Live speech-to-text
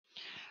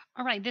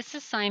All right, this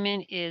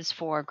assignment is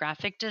for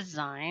graphic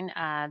design.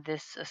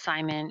 This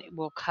assignment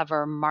will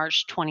cover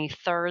March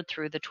 23rd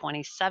through the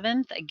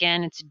 27th.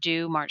 Again, it's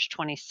due March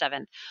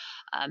 27th.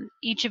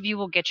 Each of you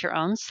will get your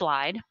own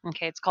slide.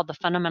 Okay, it's called the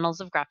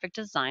Fundamentals of Graphic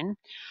Design.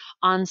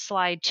 On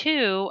slide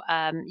 2,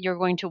 you're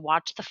going to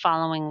watch the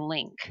following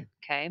link.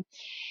 Okay,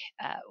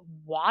 uh,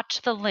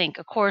 watch the link.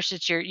 Of course,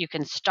 you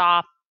can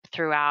stop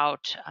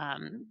throughout,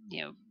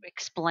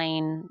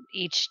 explain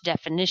each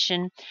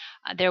definition.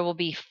 There will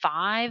be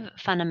 5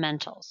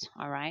 fundamentals.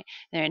 All right,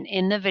 and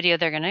in the video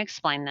they're going to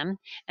explain them,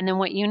 and then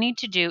what you need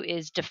to do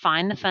is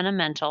define the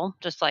fundamental,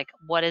 just like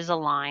what is a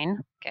line.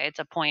 Okay, it's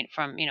a point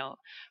from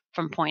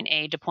point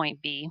A to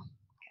point B.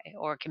 Okay,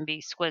 or it can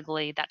be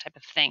squiggly, that type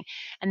of thing.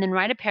 And then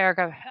write a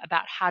paragraph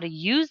about how to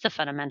use the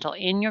fundamental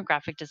in your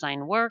graphic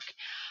design work.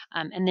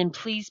 And then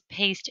please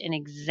paste an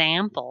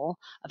example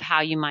of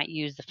how you might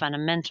use the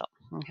fundamental.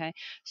 Okay,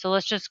 so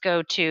let's just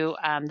go to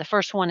the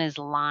first one is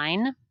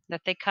line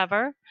that they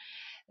cover.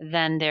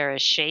 Then there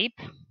is shape,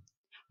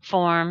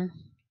 form,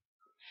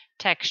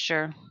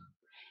 texture,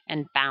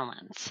 and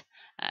balance.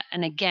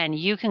 And again,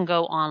 you can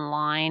go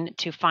online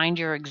to find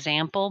your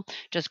example.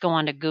 Just go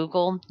onto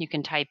Google. You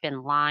can type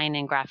in line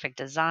and graphic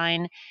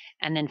design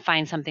and then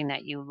find something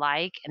that you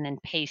like and then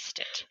paste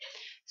it.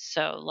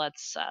 So let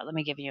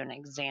me give you an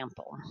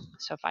example.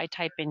 So if I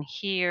type in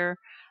here,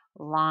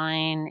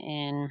 line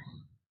in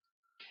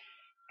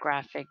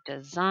graphic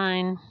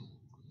design,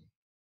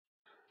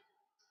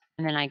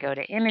 and then I go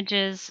to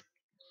images,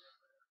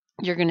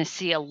 you're going to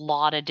see a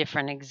lot of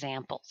different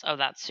examples. Oh,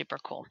 that's super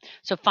cool.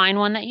 So find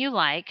one that you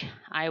like.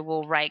 I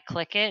will right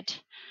click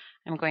it.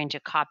 I'm going to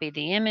copy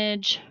the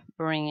image,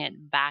 bring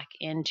it back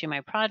into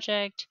my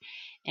project,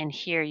 and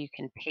here you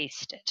can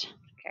paste it.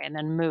 Okay, and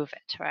then move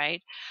it,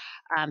 right?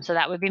 So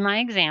that would be my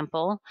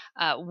example.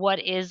 What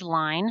is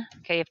line?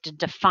 Okay, you have to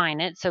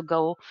define it. So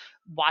go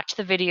watch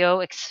the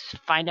video,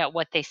 find out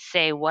what they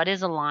say, what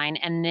is a line,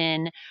 and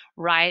then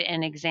write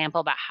an example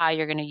about how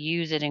you're going to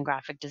use it in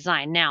graphic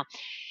design. Now,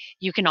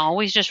 you can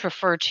always just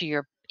refer to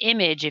your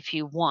image if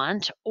you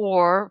want,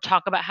 or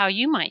talk about how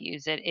you might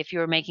use it if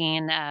you're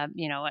making a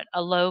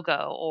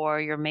logo,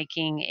 or you're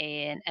making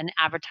an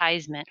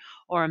advertisement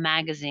or a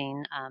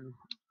magazine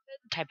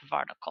type of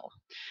article,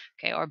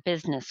 okay, or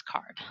business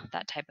card,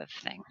 that type of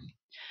thing.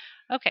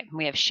 Okay,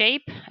 we have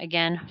shape,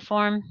 again,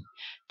 form,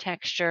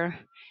 texture,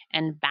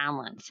 and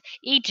balance.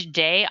 Each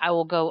day I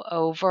will go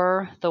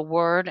over the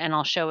word and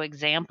I'll show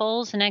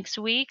examples next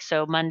week.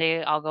 So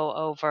Monday I'll go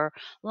over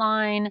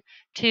line,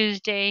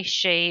 Tuesday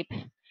shape,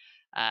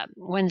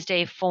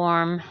 Wednesday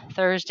form,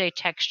 Thursday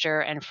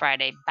texture, and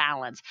Friday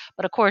balance.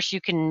 But of course,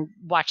 you can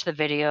watch the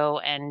video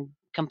and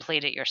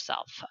complete it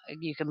yourself.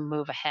 You can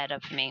move ahead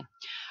of me.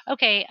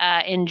 Okay,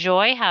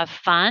 enjoy, have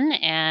fun,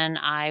 and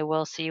I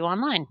will see you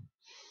online.